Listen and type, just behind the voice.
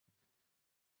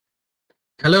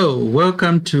Hello,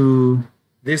 welcome to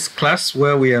this class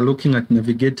where we are looking at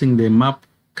navigating the map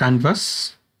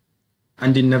canvas.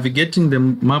 And in navigating the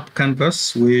map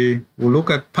canvas, we will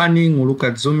look at panning, we'll look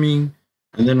at zooming,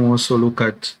 and then we'll also look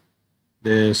at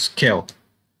the scale.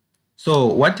 So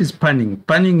what is panning?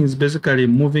 Panning is basically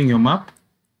moving your map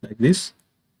like this.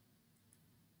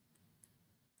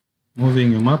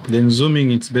 Moving your map. Then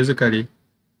zooming, it's basically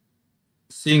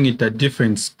seeing it at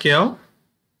different scale.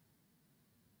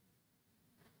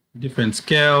 Different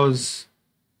scales.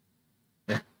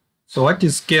 Yeah. So what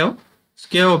is scale?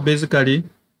 Scale basically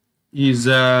is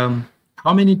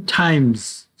how many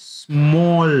times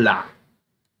smaller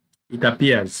it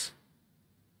appears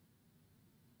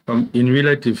in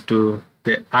relative to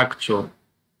the actual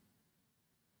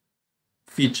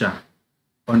feature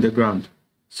on the ground.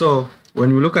 So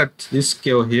when we look at this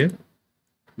scale here,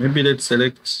 maybe let's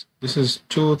select, this is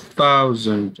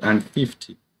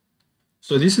 2050.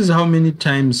 So this is how many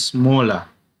times smaller.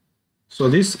 So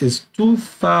this is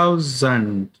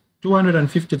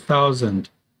 250,000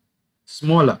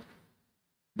 smaller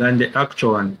than the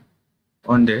actual one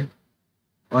on the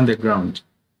ground.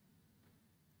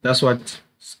 That's what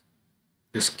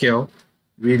the scale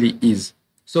really is.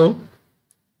 So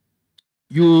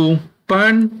you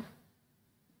pan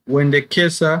when the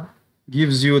cursor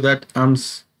gives you that arm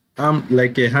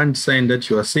like a hand sign that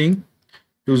you are seeing.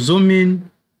 To zoom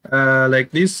in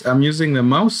like this, I'm using the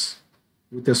mouse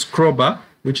with a scroll bar,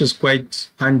 which is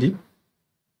quite handy.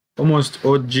 Almost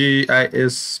all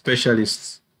GIS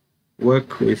specialists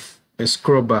work with a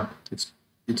scroll bar.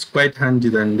 It's quite handy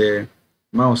than the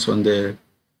mouse on the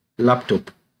laptop.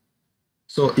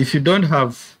 So if you don't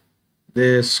have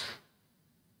the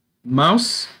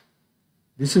mouse,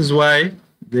 this is why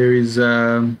there is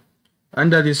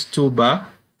under this toolbar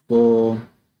for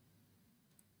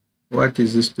what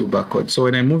is this toolbar called? So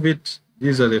when I move it,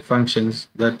 these are the functions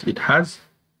that it has,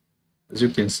 as you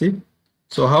can see.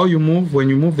 So how you move, when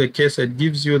you move the cursor, it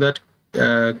gives you that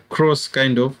cross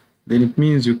kind of, then it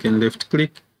means you can left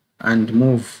click and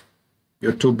move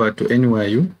your toolbar to anywhere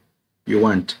you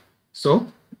want. So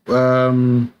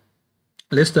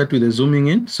let's start with the zooming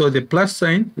in. So the plus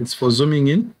sign is for zooming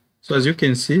in. So as you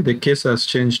can see, the cursor has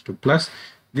changed to plus.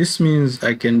 This means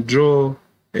I can draw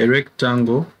a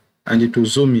rectangle and it will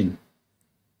zoom in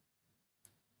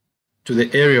to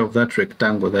the area of that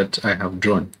rectangle that I have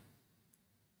drawn,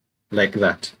 like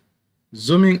that.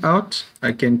 Zooming out,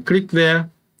 I can click there,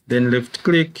 then left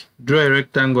click, draw a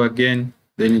rectangle again,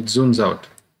 then it zooms out.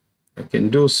 I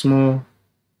can do small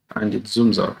and it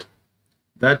zooms out.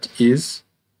 That is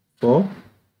for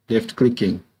left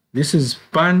clicking. This is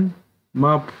pan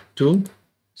map to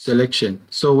selection.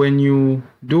 So when you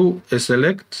do a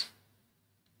select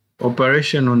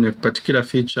operation on a particular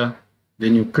feature,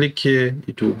 then you click here,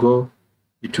 it will go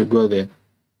there.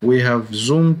 We have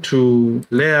zoomed to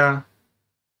layer.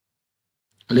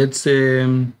 Let's say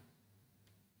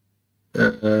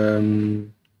let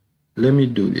me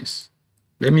do this.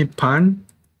 Let me pan,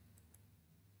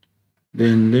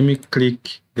 then let me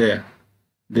click there,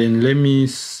 then let me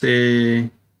say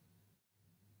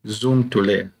zoom to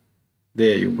layer.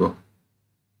 There you go.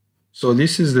 So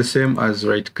this is the same as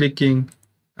right clicking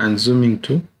and zooming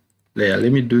to layer.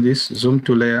 Let me do this. Zoom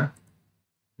to layer,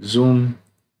 zoom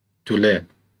to layer.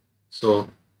 So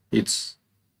it's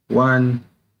one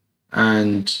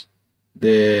and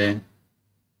the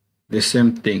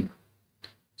same thing.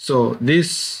 So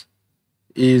this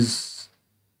is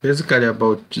basically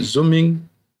about zooming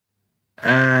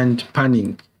and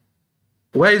panning.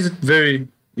 Why is it very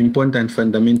important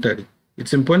fundamentally?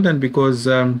 It's important because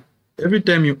every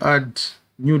time you add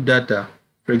new data,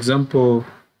 for example,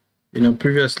 in a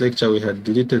previous lecture, we had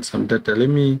deleted some data. Let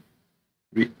me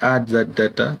re-add that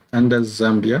data under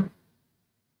Zambia.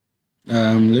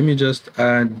 Let me just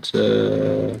add,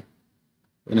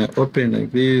 when I open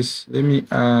like this, let me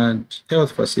add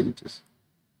health facilities.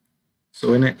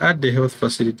 So when I add the health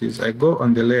facilities, I go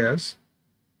on the layers.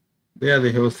 There are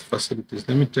the health facilities.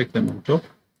 Let me take them on top.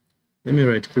 Let me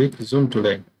right click, zoom to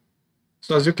layer.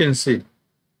 So as you can see,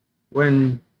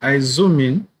 when I zoom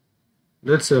in,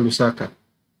 let's say Lusaka,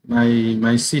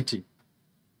 my city.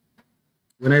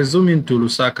 When I zoom into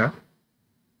Lusaka,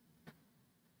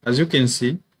 as you can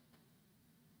see,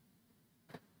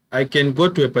 I can go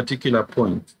to a particular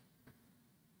point.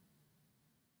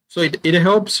 So it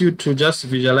helps you to just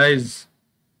visualize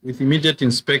with immediate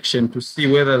inspection to see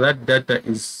whether that data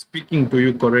is speaking to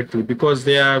you correctly, because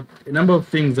there are a number of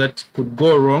things that could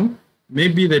go wrong.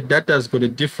 Maybe the data has got a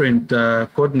different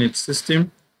coordinate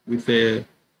system with a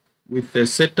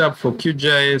setup for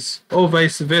QGIS or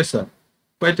vice versa.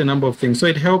 Quite a number of things. So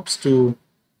it helps to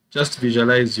just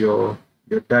visualize your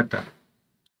your data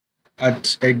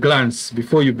at a glance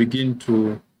before you begin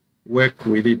to work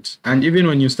with it. And even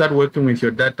when you start working with your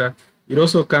data, it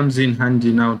also comes in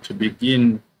handy now to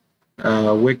begin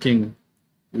working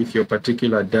with your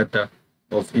particular data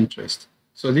of interest.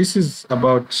 So this is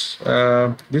about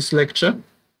this lecture.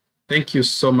 Thank you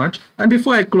so much. And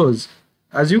before I close,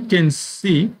 as you can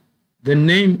see, the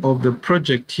name of the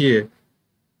project here,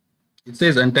 it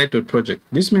says untitled project.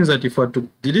 This means that if I were to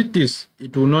delete this,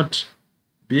 it will not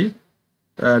be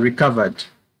recovered.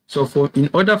 So in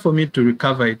order for me to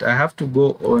recover it, I have to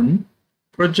go on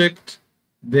project,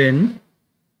 then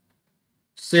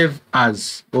save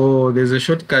as, or there's a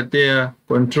shortcut there,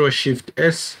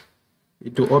 Control-Shift-S,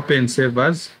 it will open save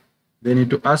as. Then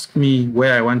it will ask me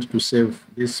where I want to save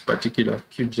this particular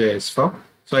QGIS file.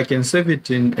 So I can save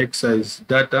it in exercise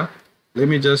data. Let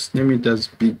me just name it as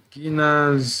beginner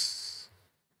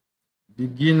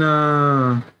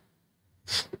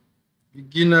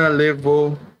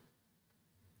level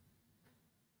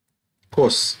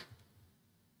course.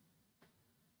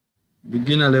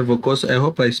 Beginner level course. I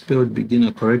hope I spelled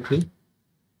beginner correctly.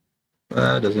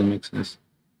 Doesn't make sense.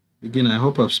 Beginner, I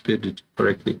hope I've spelled it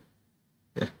correctly.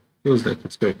 Yeah, feels like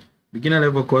it's correct. Beginner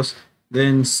level course,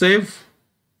 then save.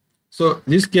 So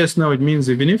this case now, it means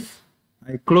even if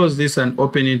I close this and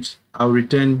open it, I'll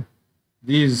return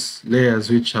these layers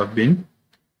which have been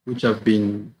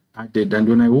added. And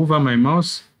when I hover my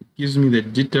mouse, it gives me the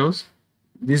details.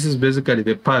 This is basically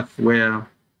the path where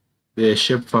the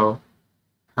shapefile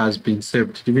has been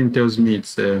saved. It even tells me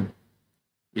it's a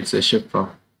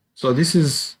shapefile. So this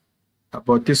is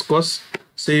about this course.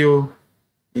 See you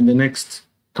in the next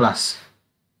class.